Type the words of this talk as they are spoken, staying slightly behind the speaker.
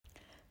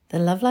The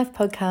Love Life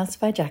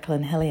Podcast by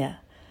Jacqueline Hellier.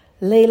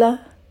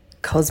 Leela,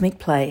 Cosmic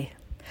Play.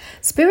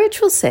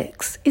 Spiritual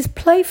sex is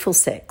playful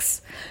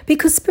sex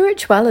because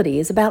spirituality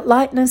is about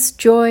lightness,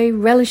 joy,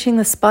 relishing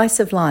the spice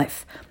of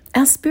life.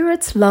 Our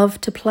spirits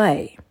love to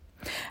play.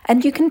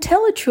 And you can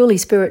tell a truly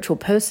spiritual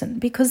person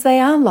because they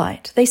are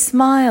light. They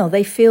smile,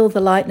 they feel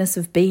the lightness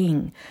of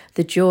being,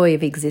 the joy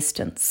of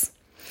existence.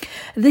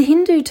 The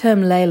Hindu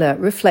term Leela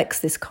reflects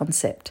this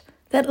concept,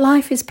 that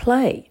life is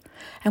play.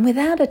 And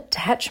without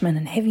attachment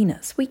and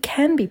heaviness, we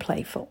can be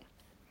playful.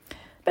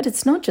 But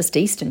it's not just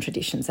Eastern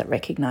traditions that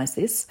recognise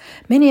this.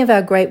 Many of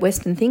our great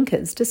Western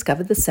thinkers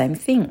discovered the same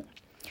thing.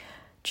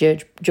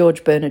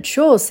 George Bernard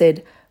Shaw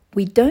said,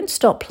 "We don't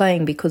stop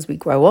playing because we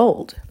grow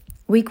old.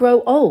 We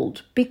grow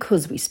old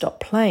because we stop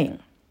playing."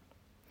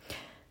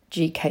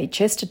 G.K.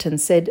 Chesterton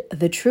said,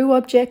 "The true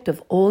object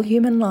of all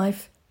human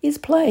life is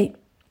play."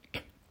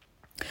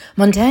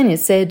 Montaigne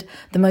said,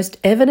 "The most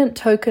evident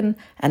token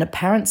and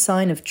apparent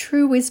sign of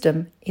true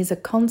wisdom is a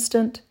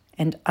constant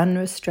and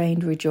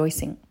unrestrained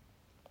rejoicing."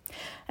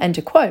 And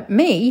to quote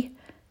me,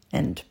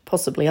 and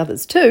possibly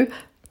others too,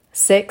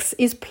 sex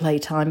is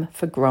playtime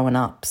for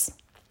grown-ups.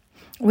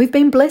 We've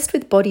been blessed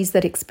with bodies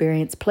that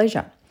experience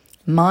pleasure,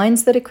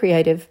 minds that are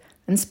creative,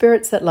 and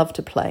spirits that love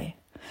to play.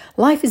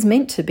 Life is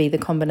meant to be the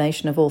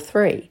combination of all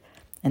three,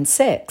 and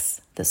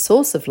sex, the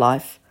source of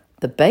life,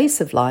 the base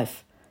of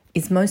life,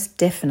 is most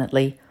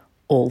definitely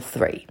all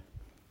three.